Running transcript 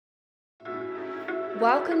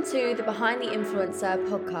Welcome to the Behind the Influencer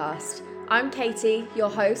podcast. I'm Katie, your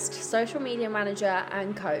host, social media manager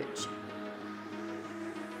and coach.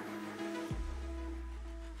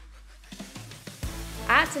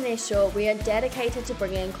 At Initial, we are dedicated to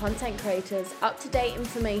bringing content creators up-to-date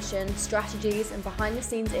information, strategies and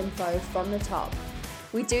behind-the-scenes info from the top.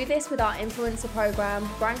 We do this with our influencer program,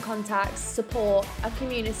 brand contacts, support, a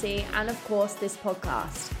community and of course this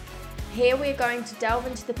podcast. Here we are going to delve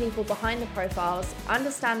into the people behind the profiles,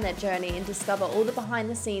 understand their journey and discover all the behind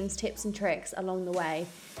the scenes tips and tricks along the way.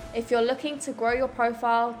 If you're looking to grow your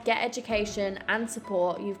profile, get education and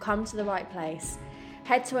support, you've come to the right place.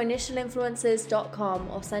 Head to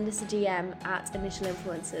initialinfluencers.com or send us a DM at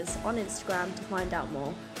initialinfluencers on Instagram to find out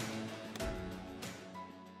more.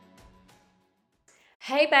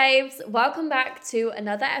 Hey babes, welcome back to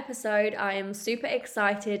another episode. I am super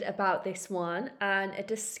excited about this one, and a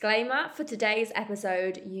disclaimer for today's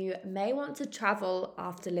episode, you may want to travel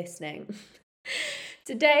after listening.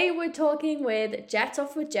 Today we're talking with Jet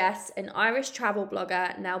Off with Jess, an Irish travel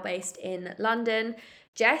blogger now based in London.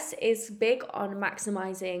 Jess is big on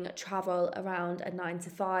maximizing travel around a 9 to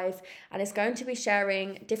 5 and is going to be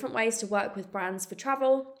sharing different ways to work with brands for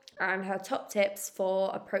travel and her top tips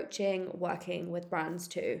for approaching working with brands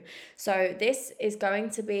too. So this is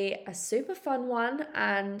going to be a super fun one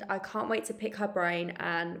and I can't wait to pick her brain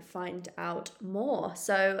and find out more.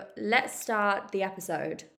 So let's start the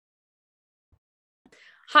episode.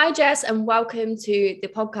 Hi Jess and welcome to the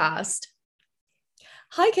podcast.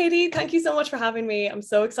 Hi Katie, thank you so much for having me. I'm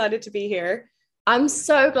so excited to be here. I'm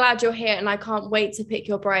so glad you're here and I can't wait to pick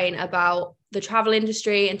your brain about the travel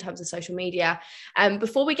industry in terms of social media.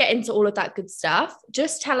 Before we get into all of that good stuff,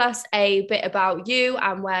 just tell us a bit about you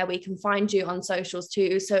and where we can find you on socials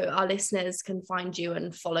too, so our listeners can find you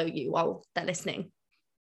and follow you while they're listening.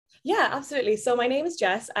 Yeah, absolutely. So my name is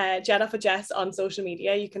Jess, Jet Off with Jess on social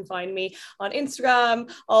media. You can find me on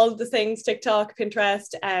Instagram, all the things, TikTok,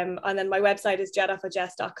 Pinterest, and then my website is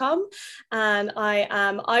jetoffwithjess.com. And I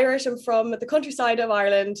am Irish. I'm from the countryside of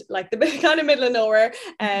Ireland, like the kind of middle of nowhere,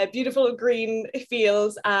 beautiful green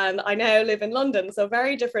fields. And I now live in London, so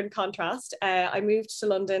very different contrast. I moved to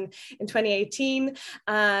London in 2018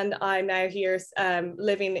 and I'm now here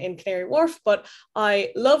living in Canary Wharf, but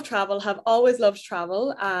I love travel, have always loved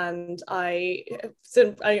travel. And I,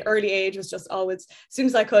 since an early age, was just always, as soon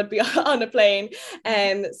as I could, be on a plane.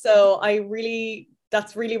 And so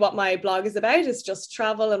that's really what my blog is about, is just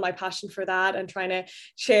travel and my passion for that and trying to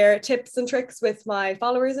share tips and tricks with my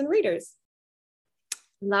followers and readers.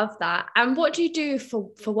 Love that. And what do you do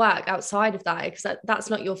for work outside of that? Because that's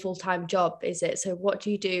not your full-time job, is it? So what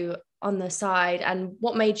do you do on the side and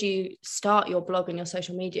what made you start your blog and your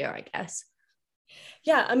social media, I guess?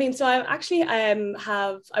 Yeah, I mean, so I actually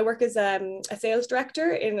I work as a sales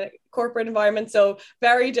director in a corporate environment, so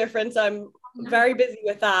very different. So I'm very busy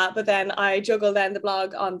with that, but then I juggle then the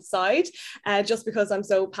blog on the side, just because I'm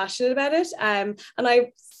so passionate about it. And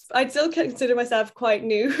I'd still consider myself quite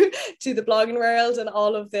new to the blogging world and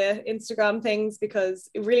all of the Instagram things, because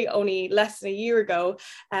it really only less than a year ago,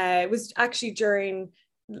 it was actually during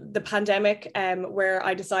the pandemic where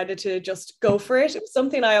I decided to just go for it. It was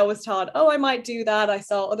something I always thought, I might do that. I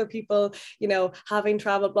saw other people, having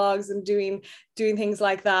travel blogs and doing things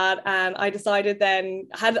like that. And I decided then,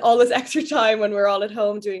 had all this extra time when we were all at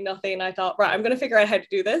home doing nothing. I thought, right, I'm going to figure out how to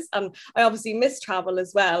do this. And I obviously missed travel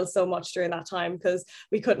as well so much during that time because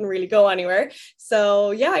we couldn't really go anywhere.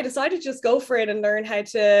 So yeah, I decided to just go for it and learn how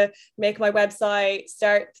to make my website,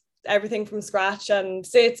 start everything from scratch, and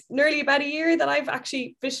so it's nearly about a year that I've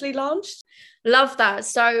actually officially launched. Love that.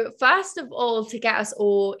 So first of all, to get us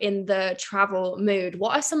all in the travel mood,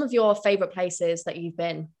 what are some of your favorite places that you've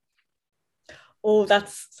been? Oh,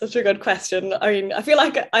 that's such a good question. I mean, I feel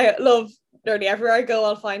like I love nearly everywhere I go,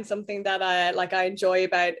 I'll find something that I enjoy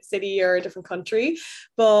about a city or a different country.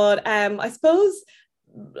 But I suppose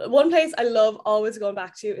one place I love always going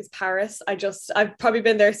back to is Paris. I've probably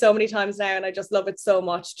been there so many times now and I just love it so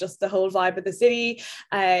much. Just the whole vibe of the city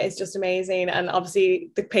is just amazing. And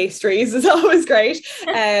obviously the pastries is always great.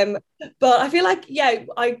 But I feel like,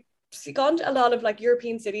 I gone to a lot of like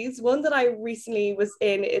European cities. One that I recently was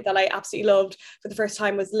in that I absolutely loved for the first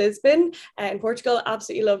time was Lisbon in Portugal.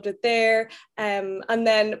 Absolutely loved it there. And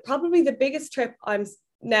then probably the biggest trip I'm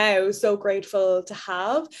now so grateful to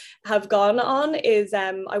have gone on is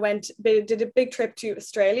I did a big trip to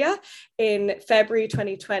Australia in February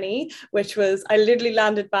 2020, which was, I literally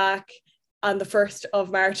landed back on the 1st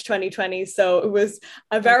of March 2020. So it was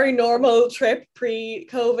a very normal trip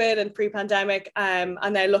pre-COVID and pre-pandemic. And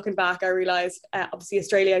now looking back, I realized obviously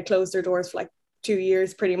Australia had closed their doors for like 2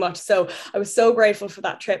 years pretty much. So I was so grateful for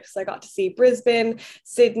that trip because I got to see Brisbane,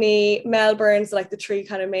 Sydney, Melbourne, so like the three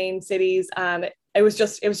kind of main cities, and it was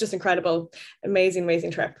just incredible.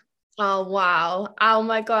 Amazing trip. Oh wow. Oh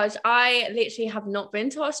my gosh. I literally have not been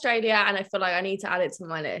to Australia and I feel like I need to add it to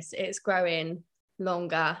my list. It's growing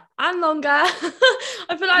longer and longer.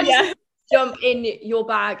 I feel like I just jump in your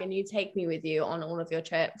bag and you take me with you on all of your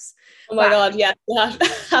trips. Oh my God, yeah, you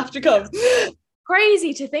have to come.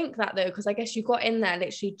 Crazy to think that though, because I guess you got in there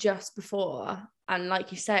literally just before. And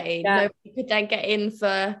like you say, nobody could then get in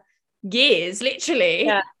for years, literally.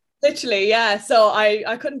 Yeah. Literally, yeah. So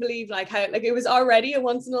I couldn't believe like how like it was already a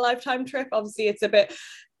once in a lifetime trip. Obviously, it's a bit,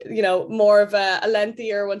 you know, more of a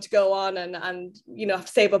lengthier one to go on and you know, have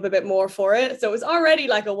to save up a bit more for it. So it was already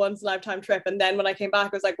like a once in a lifetime trip. And then when I came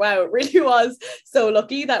back, I was like, wow, it really was so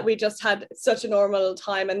lucky that we just had such a normal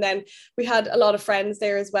time. And then we had a lot of friends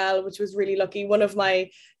there as well, which was really lucky. One of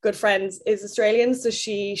my good friends is Australian, so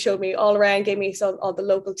she showed me all around, gave me all the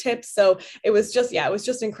local tips. So it was just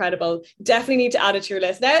incredible. Definitely need to add it to your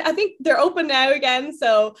list. Now I think they're open now again,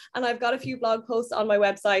 so, and I've got a few blog posts on my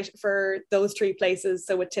website for those three places,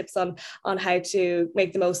 so with tips on how to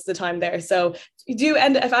make the most of the time there. So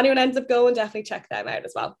if anyone ends up going, definitely check them out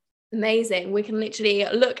as well. Amazing. We can literally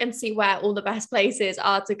look and see where all the best places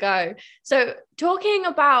are to go. So talking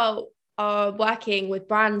about working with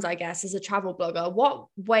brands, I guess, as a travel blogger, what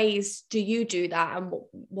ways do you do that, and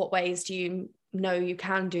what ways do you know you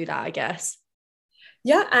can do that, I guess?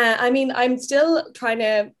 Yeah, I mean, I'm still trying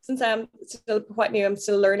to, since I'm still quite new, I'm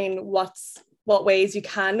still learning what ways you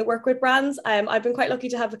can work with brands. I've been quite lucky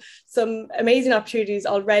to have some amazing opportunities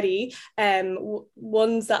already.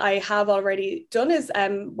 Ones that I have already done is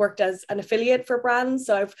worked as an affiliate for brands.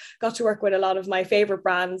 So I've got to work with a lot of my favorite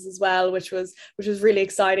brands as well, which was really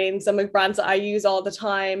exciting. Some of the brands that I use all the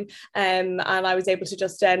time, and I was able to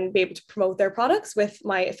just then be able to promote their products with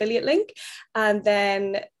my affiliate link. And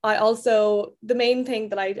then I also, the main thing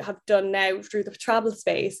that I have done now through the travel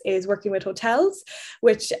space is working with hotels,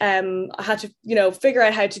 which I had to, you know, figure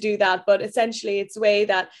out how to do that. But essentially it's a way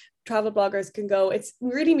that travel bloggers can go. It's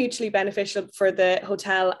really mutually beneficial for the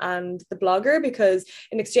hotel and the blogger, because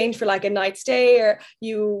in exchange for like a night stay, or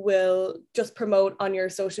you will just promote on your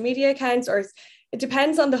social media accounts, or it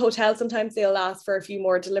depends on the hotel. Sometimes they'll ask for a few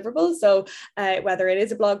more deliverables. So whether it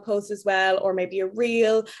is a blog post as well, or maybe a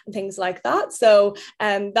reel and things like that. So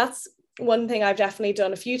that's one thing I've definitely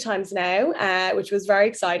done a few times now, which was very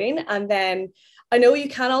exciting. And then I know you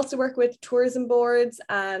can also work with tourism boards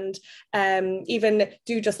and even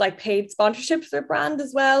do just like paid sponsorships for brand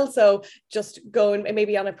as well. So just going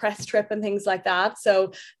maybe on a press trip and things like that.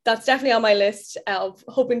 So that's definitely on my list of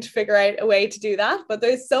hoping to figure out a way to do that. But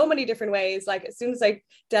there's so many different ways. Like as soon as I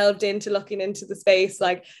delved into looking into the space,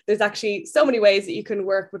 like there's actually so many ways that you can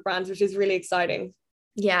work with brands, which is really exciting.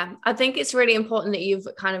 Yeah, I think it's really important that you've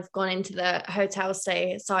kind of gone into the hotel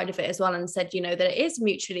stay side of it as well and said, you know, that it is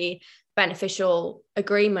mutually beneficial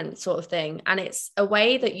agreement sort of thing. And it's a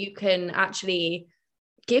way that you can actually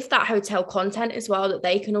give that hotel content as well that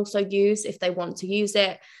they can also use if they want to use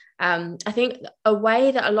it. I think a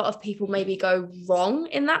way that a lot of people maybe go wrong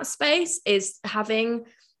in that space is having,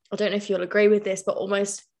 I don't know if you'll agree with this, but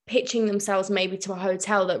almost pitching themselves maybe to a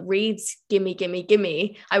hotel that reads gimme, gimme,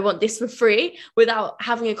 gimme, I want this for free, without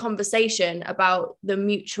having a conversation about the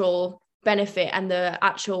mutual benefit and the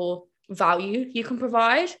actual value you can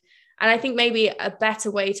provide. And I think maybe a better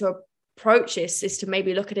way to approach this is to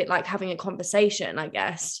maybe look at it like having a conversation, I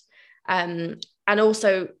guess. And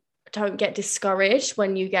also don't get discouraged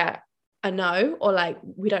when you get a no, or like,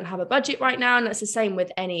 we don't have a budget right now. And that's the same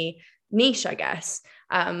with any niche, I guess,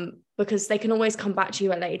 because they can always come back to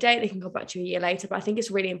you at a later date. They can come back to you a year later. But I think it's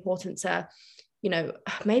really important to, you know,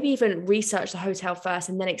 maybe even research the hotel first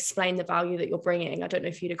and then explain the value that you're bringing. I don't know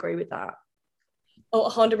if you'd agree with that. Oh,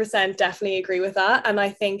 100% definitely agree with that. And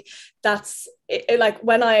I think that's it, like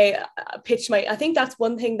when I pitched I think that's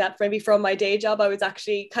one thing that maybe from my day job, I was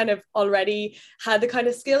actually kind of already had the kind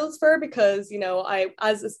of skills for, because, you know,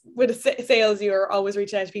 with sales, you're always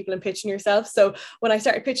reaching out to people and pitching yourself. So when I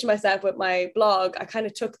started pitching myself with my blog, I kind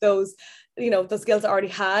of took those, you know, the skills I already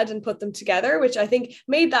had and put them together, which I think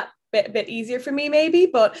made that bit easier for me maybe.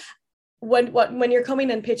 But when you're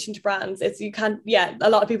coming and pitching to brands, it's, you can't, yeah, a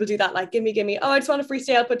lot of people do that, like gimme, oh, I just want a free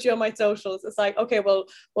stay, I'll put you on my socials. It's like, okay, well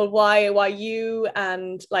why you,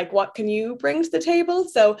 and like what can you bring to the table?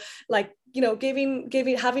 So like you know,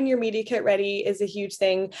 having your media kit ready is a huge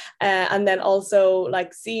thing, and then also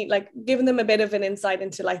like giving them a bit of an insight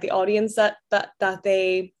into like the audience that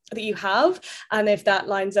you have, and if that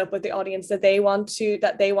lines up with the audience that they want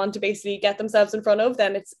to basically get themselves in front of,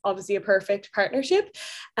 then it's obviously a perfect partnership.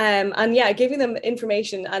 And yeah, giving them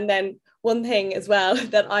information. And then one thing as well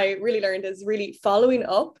that I really learned is really following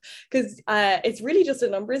up, because it's really just a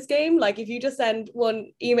numbers game. Like if you just send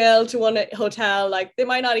one email to one hotel, like they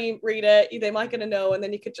might not even read it, they might get a no, and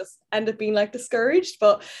then you could just end up being like discouraged.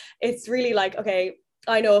 But it's really like, okay,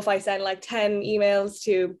 I know if I send like 10 emails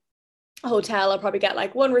to a hotel, I'll probably get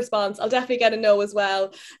like one response. I'll definitely get a no as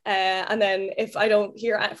well. And then if I don't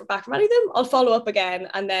hear back from any of them, I'll follow up again.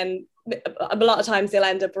 And then a lot of times they'll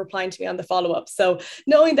end up replying to me on the follow-up. So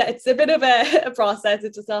knowing that it's a bit of a process,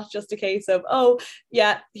 it's not just a case of, oh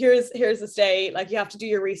yeah, here's the stay. Like you have to do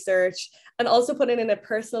your research, and also putting in a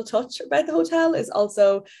personal touch about the hotel is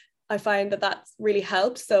also, I find that that's really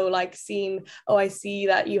helped. So like seeing, oh, I see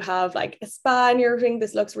that you have like a spa in your ring.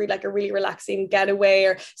 This looks really like a really relaxing getaway,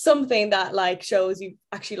 or something that like shows you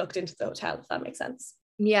actually looked into the hotel, if that makes sense.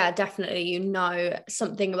 Yeah, definitely. You know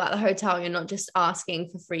something about the hotel. You're not just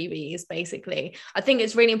asking for freebies, basically. I think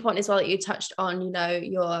it's really important as well that you touched on, you know,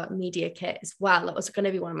 your media kit as well. That was going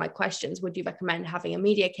to be one of my questions. Would you recommend having a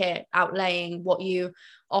media kit outlaying what you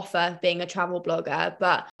offer being a travel blogger?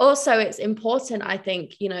 But also it's important, I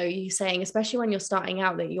think, you know, you saying, especially when you're starting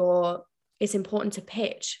out, that it's important to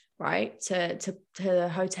pitch, right, to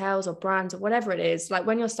hotels or brands or whatever it is. Like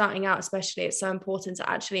when you're starting out, especially, it's so important to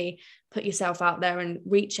actually put yourself out there and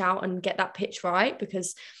reach out and get that pitch right,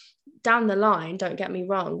 because down the line, don't get me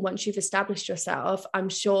wrong, once you've established yourself, I'm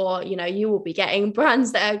sure, you know, you will be getting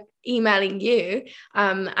brands that are emailing you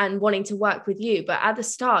and wanting to work with you. But at the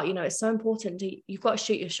start, you know, it's so important you've got to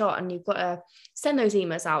shoot your shot, and you've got to send those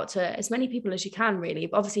emails out to as many people as you can, really.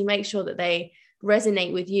 But obviously make sure that they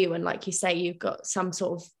resonate with you, and like you say, you've got some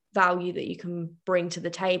sort of value that you can bring to the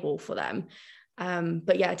table for them.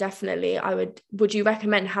 But yeah, definitely would you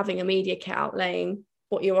recommend having a media kit outlaying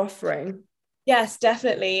what you're offering? Yes,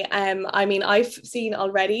 definitely. I mean, I've seen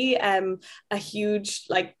already a huge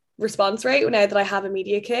like response rate now that I have a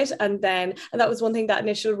media kit, and that was one thing that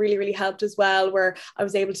initially really helped as well, where I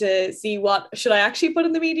was able to see what should I actually put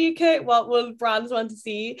in the media kit, what will brands want to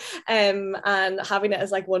see, and having it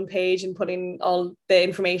as like one page and putting all the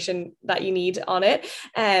information that you need on it.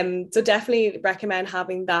 So definitely recommend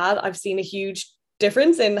having that. I've seen a huge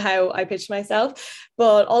difference in how I pitch myself.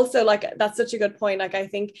 But also, like, that's such a good point. Like, I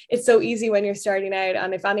think it's so easy when you're starting out,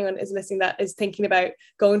 and if anyone is listening that is thinking about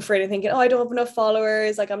going for it and thinking, oh, I don't have enough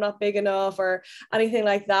followers, like I'm not big enough or anything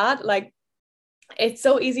like that, like it's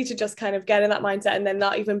so easy to just kind of get in that mindset and then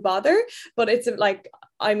not even bother. But it's like,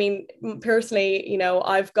 I mean, personally, you know,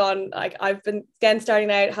 I've been again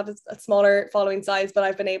starting out, have a smaller following size, but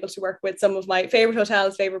I've been able to work with some of my favorite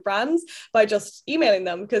hotels, favorite brands by just emailing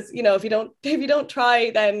them, because, you know, if you don't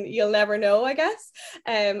try, then you'll never know, I guess.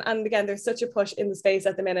 And again, there's such a push in the space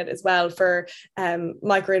at the minute as well for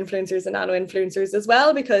micro influencers and nano influencers as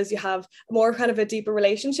well, because you have more kind of a deeper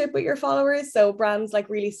relationship with your followers. So brands like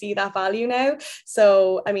really see that value now.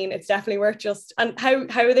 So I mean, it's definitely worth just, and how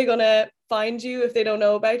are they going to find you if they don't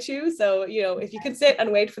know about you? So, you know, if you could sit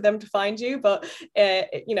and wait for them to find you, but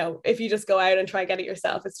you know, if you just go out and try and get it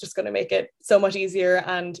yourself, it's just going to make it so much easier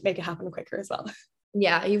and make it happen quicker as well.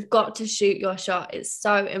 Yeah, you've got to shoot your shot. It's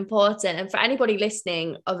so important. And for anybody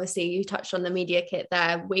listening, obviously you touched on the media kit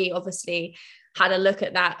there. We obviously had a look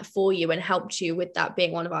at that for you and helped you with that,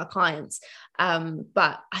 being one of our clients.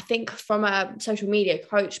 But I think from a social media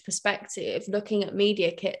coach perspective, looking at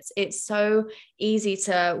media kits, it's so easy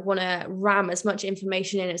to want to ram as much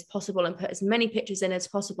information in as possible and put as many pictures in as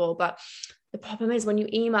possible. But the problem is when you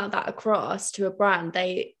email that across to a brand,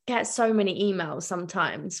 they get so many emails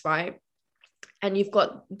sometimes, right? And you've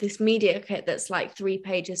got this media kit that's like 3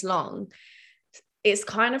 pages long. It's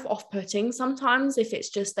kind of off-putting sometimes if it's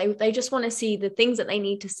just they just want to see the things that they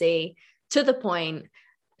need to see, to the point,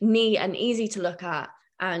 neat and easy to look at.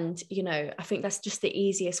 And, you know, I think that's just the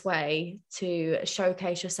easiest way to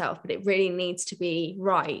showcase yourself, but it really needs to be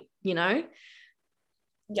right, you know?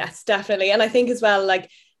 Yes, definitely. And I think as well, like,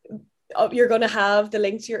 you're going to have the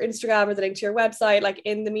link to your Instagram or the link to your website like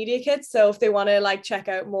in the media kit, so if they want to like check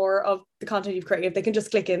out more of the content you've created, they can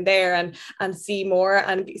just click in there and see more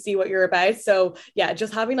and see what you're about. So yeah,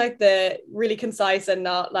 just having like the really concise and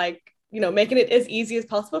not like, you know, making it as easy as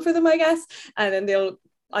possible for them, I guess, and then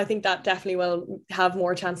I think that definitely will have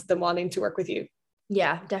more chance of them wanting to work with you.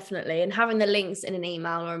 Yeah, definitely. And having the links in an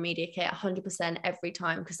email or a media kit 100% every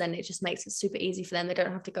time, because then it just makes it super easy for them. They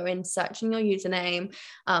don't have to go in searching your username,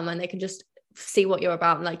 and they can just see what you're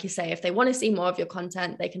about. And like you say, if they want to see more of your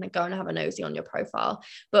content, they can go and have a nosy on your profile.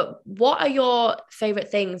 But what are your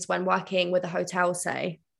favorite things when working with a hotel,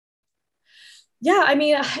 say? Yeah, I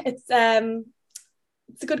mean, it's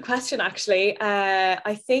a good question, actually.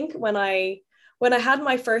 I think when I had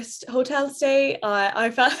my first hotel stay, I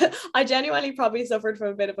felt I genuinely probably suffered from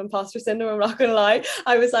a bit of imposter syndrome. I'm not gonna lie.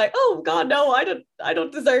 I was like, oh God, no, I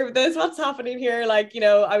don't deserve this. What's happening here? Like, you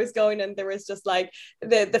know, I was going and there was just like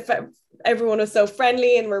everyone was so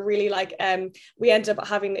friendly, and we're really like we ended up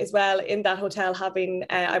having as well in that hotel having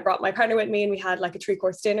I brought my partner with me, and we had like a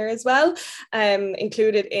 3-course dinner as well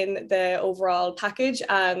included in the overall package.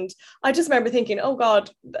 And I just remember thinking, oh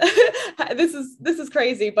God, this is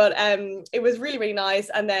crazy, but it was really, really nice.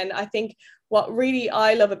 And then I think what really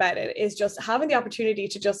I love about it is just having the opportunity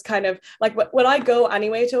to just kind of like when I go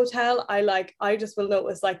anyway to hotel, I just will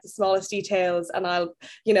notice like the smallest details, and I'll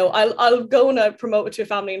go and promote it to a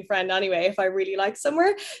family and friend anyway if I really like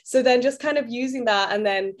somewhere. So then just kind of using that, and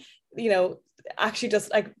then actually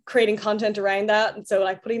just like creating content around that. And so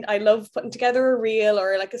like I love putting together a reel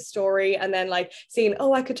or like a story, and then like seeing,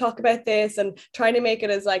 oh, I could talk about this, and trying to make it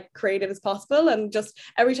as like creative as possible. And just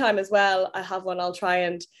every time as well I have one, I'll try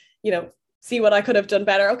and see what I could have done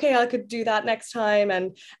better. Okay, I could do that next time.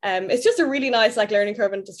 And it's just a really nice like learning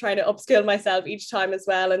curve, and just trying to upskill myself each time as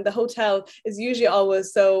well. And the hotel is usually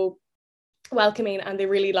always so welcoming, and they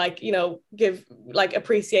really like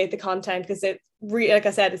appreciate the content, because it really, like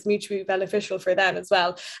I said, it's mutually beneficial for them as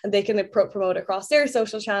well, and they can promote across their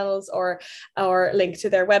social channels or link to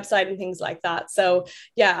their website and things like that. So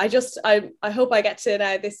yeah, I hope I get to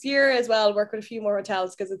now this year as well work with a few more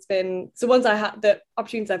hotels, because it's been the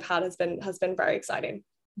opportunities I've had has been very exciting.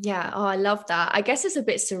 Yeah. Oh, I love that. I guess it's a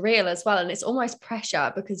bit surreal as well. And it's almost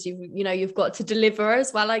pressure because you've got to deliver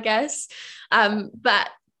as well, I guess. But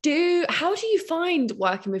how do you find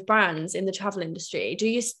working with brands in the travel industry? Do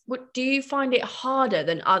you find it harder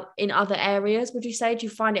than in other areas? Would you say, do you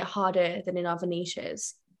find it harder than in other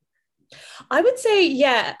niches? I would say,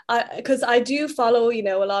 yeah, because I do follow,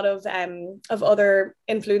 a lot of other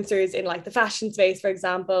influencers in like the fashion space, for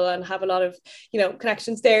example, and have a lot of,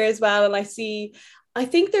 connections there as well. And I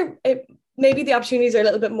think maybe the opportunities are a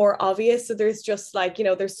little bit more obvious. So there's just like,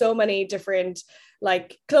 there's so many different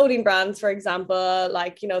like clothing brands, for example,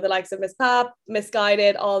 like, the likes of Miss Pap,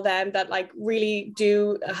 Missguided, all them that like really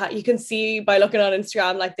do, you can see by looking on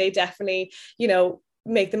Instagram, like they definitely,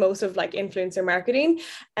 make the most of like influencer marketing.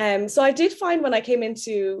 So I did find when I came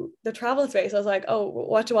into the travel space, I was like, oh,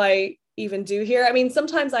 what do I even do here? I mean,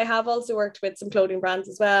 sometimes I have also worked with some clothing brands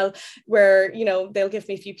as well, where they'll give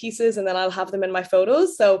me a few pieces and then I'll have them in my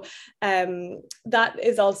photos. So that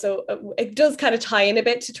is also, it does kind of tie in a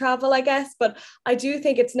bit to travel, I guess, but I do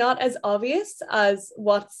think it's not as obvious as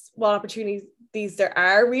what opportunities there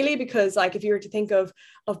are really, because like if you were to think of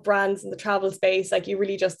brands in the travel space, like you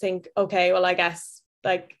really just think, okay, well, I guess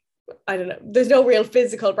like I don't know, there's no real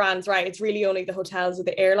physical brands, right? It's really only the hotels or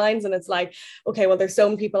the airlines. And it's like, okay, well, there's so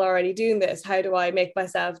many people already doing this. How do I make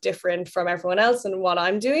myself different from everyone else and what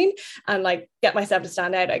I'm doing, and like get myself to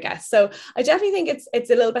stand out, I guess. So I definitely think it's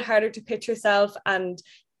a little bit harder to pitch yourself. And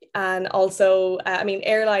also, I mean,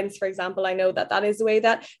 airlines, for example, I know that is the way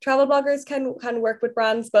that travel bloggers can work with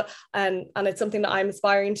brands, but and it's something that I'm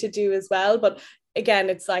aspiring to do as well. But again,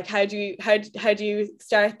 it's like, how do you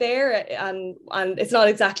start there? And it's not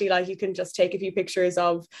exactly like you can just take a few pictures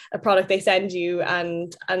of a product they send you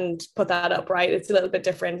and put that up, right? It's a little bit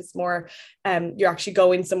different. It's more you're actually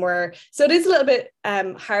going somewhere, so it is a little bit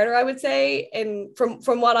harder, I would say,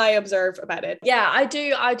 from what I observe about it. Yeah, I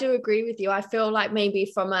do agree with you. I feel like maybe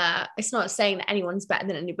it's not saying that anyone's better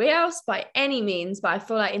than anybody else by any means, but I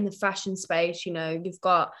feel like in the fashion space, they've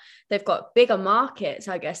got bigger markets,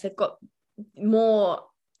 I guess. They've got more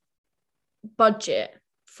budget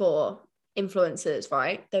for influencers,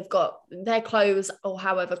 right? They've got their clothes or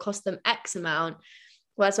however cost them X amount.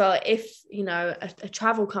 Whereas, well, if a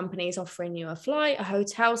travel company is offering you a flight, a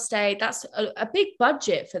hotel stay, that's a big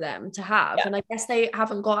budget for them to have. Yeah. And I guess they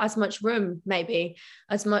haven't got as much room, maybe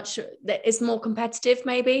as much, it's more competitive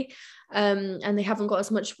maybe, and they haven't got as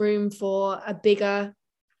much room for a bigger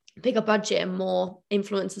budget and more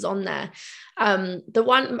influencers on there.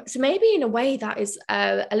 So maybe in a way that is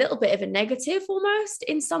a little bit of a negative almost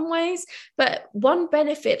in some ways, but one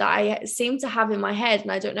benefit that I seem to have in my head,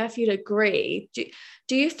 and I don't know if you'd agree,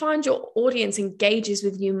 do you find your audience engages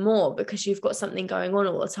with you more because you've got something going on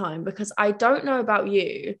all the time? Because I don't know about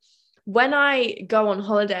you, when I go on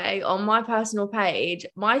holiday on my personal page,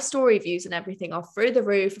 my story views and everything are through the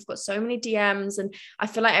roof. I've got so many DMs, and I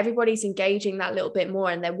feel like everybody's engaging that little bit more,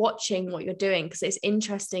 and they're watching what you're doing because it's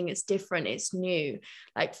interesting, it's different, it's new.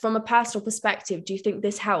 Like, from a personal perspective, do you think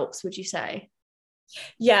this helps, would you say?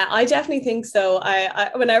 Yeah, I definitely think so.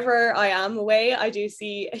 I whenever I am away, I do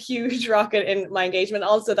see a huge rocket in my engagement.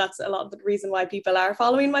 Also, that's a lot of the reason why people are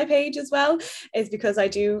following my page as well, is because I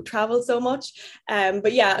do travel so much.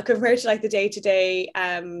 But yeah, compared to like the day-to-day,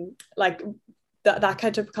 like that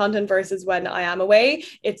kind of content versus when I am away,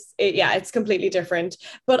 it's completely different.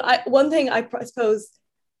 But one thing I suppose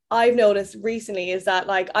I've noticed recently is that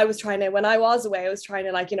like I was trying to, when I was away, I was trying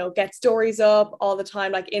to like, get stories up all the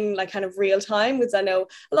time, like in like kind of real time, because I know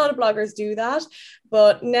a lot of bloggers do that.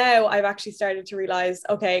 But now I've actually started to realize,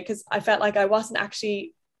 okay, because I felt like I wasn't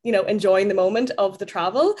actually enjoying the moment of the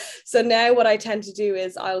travel. So now what I tend to do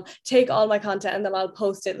is I'll take all my content and then I'll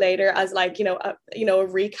post it later as like a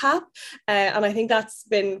recap. And I think that's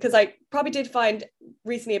been, because I probably did find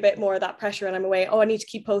recently a bit more of that pressure when I'm away. Oh, I need to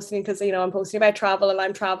keep posting because I'm posting about travel and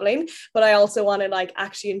I'm traveling, but I also want to like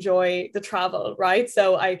actually enjoy the travel, right?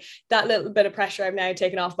 So that little bit of pressure I've now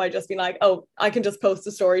taken off by just being like, oh, I can just post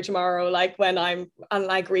a story tomorrow, like when I'm and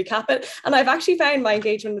like recap it. And I've actually found my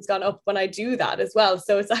engagement has gone up when I do that as well.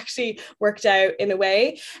 So it's actually worked out in a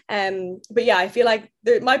way. But yeah, I feel like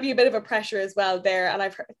there might be a bit of a pressure as well there. And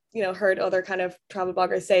I've heard other kind of travel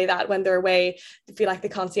bloggers say that when they're away, they feel like they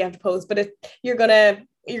constantly have to post, but you're gonna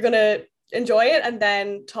enjoy it and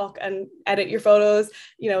then talk and edit your photos,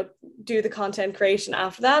 do the content creation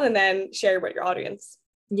after that, and then share with your audience.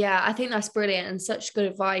 Yeah, I think that's brilliant and such good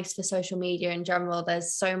advice for social media in general.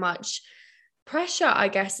 There's so much pressure, I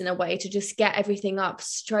guess, in a way, to just get everything up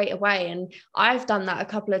straight away. And I've done that a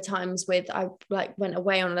couple of times I like went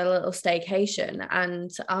away on a little staycation, and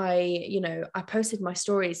I posted my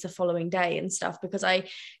stories the following day and stuff because I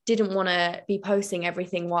didn't want to be posting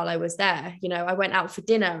everything while I was there. I went out for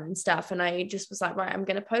dinner and stuff, and I just was like, right, I'm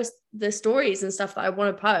going to post the stories and stuff that I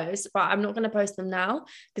want to post, but I'm not going to post them now,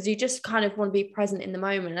 because you just kind of want to be present in the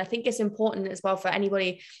moment. And I think it's important as well for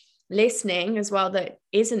anybody listening as well that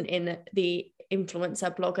isn't in the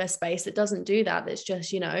influencer blogger space, that doesn't do that, that's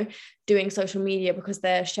just doing social media because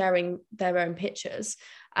they're sharing their own pictures.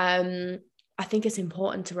 I think it's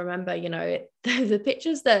important to remember, the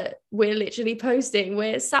pictures that we're literally posting,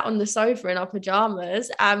 we're sat on the sofa in our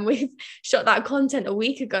pajamas and we've shot that content a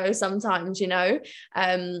week ago sometimes. We don't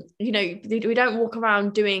walk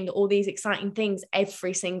around doing all these exciting things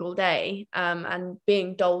every single day, and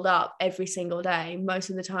being doled up every single day. Most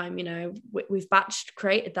of the time, we've batch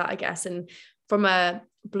created that, I guess. And from a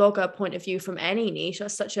blogger point of view, from any niche,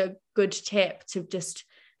 that's such a good tip, to just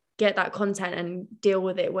get that content and deal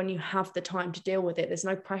with it when you have the time to deal with it. There's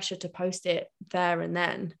no pressure to post it there and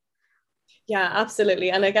then. Yeah,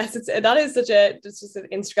 absolutely. And I guess that is such it's just an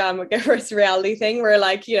Instagram versus reality thing where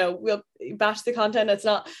like, we'll batch the content. It's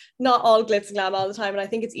not all glitz and glam all the time. And I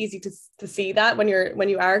think it's easy to see that when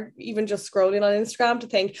you are even just scrolling on Instagram, to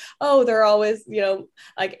think, oh, they're always,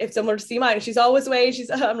 like if someone were to see mine, she's always away.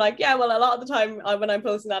 I'm like, yeah, well, a lot of the time when I'm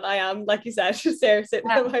posting that, I am, like you said, just there sitting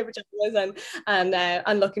in my pajamas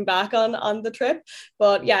and looking back on the trip.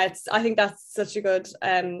 But yeah, I think that's such a good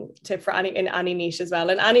tip for in any niche as well.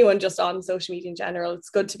 And anyone just on social media in general, it's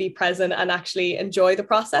good to be present and actually enjoy the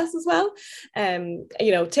process as well.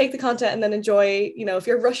 Take the content and then enjoy, if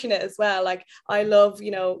you're rushing it as well. Like I love,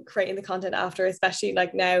 creating the content after, especially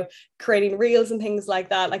like now creating reels and things like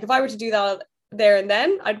that. Like if I were to do that there and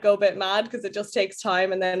then, I'd go a bit mad because it just takes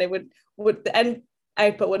time, and then it would the end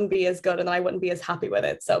output wouldn't be as good and I wouldn't be as happy with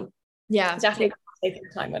it. So yeah, definitely take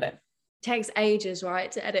your time with it. Takes ages,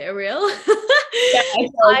 right, to edit a reel. Yeah,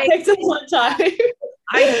 it takes a long time.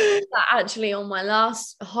 I did that actually on my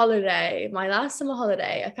last summer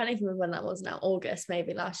holiday. I can't even remember when that was now, August,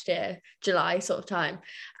 maybe last year, July sort of time.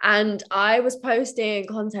 And I was posting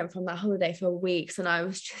content from that holiday for weeks, and I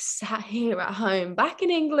was just sat here at home back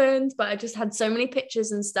in England, but I just had so many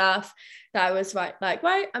pictures and stuff that I was right,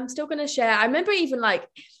 I'm still going to share. I remember even like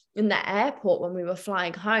in the airport when we were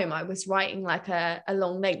flying home, I was writing like a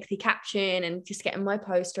long lengthy caption and just getting my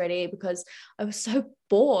post ready, because I was so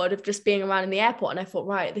bored of just being around in the airport. And I thought,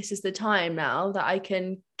 right, this is the time now that I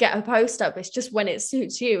can get a post up. It's just when it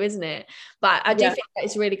suits you, isn't it? But I do think that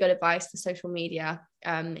it's really good advice for social media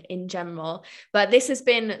in general. But this has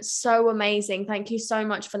been so amazing. Thank you so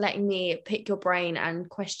much for letting me pick your brain and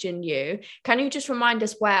question you. Can you just remind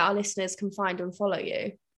us where our listeners can find and follow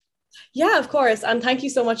you? Yeah, of course. And thank you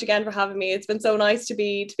so much again for having me. It's been so nice to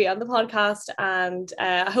be on the podcast. And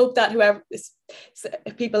I hope that whoever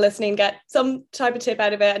if people listening get some type of tip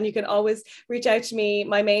out of it. And you can always reach out to me.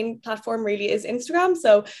 My main platform really is Instagram,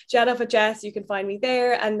 so Jet Off with Jess, you can find me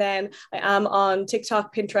there. And then I am on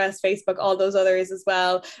TikTok, Pinterest, Facebook, all those others as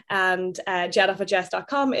well. And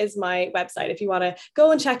jetoffwithjess.com is my website if you want to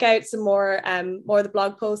go and check out some more of the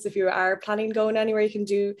blog posts. If you are planning going anywhere, you can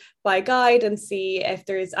do by guide and see if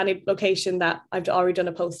there's any location that I've already done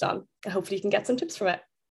a post on. Hopefully you can get some tips from it.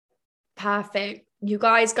 Perfect. You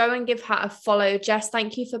guys go and give her a follow. Jess,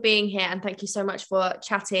 thank you for being here, and thank you so much for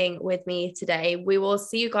chatting with me today. We will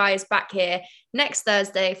see you guys back here next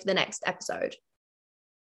Thursday for the next episode.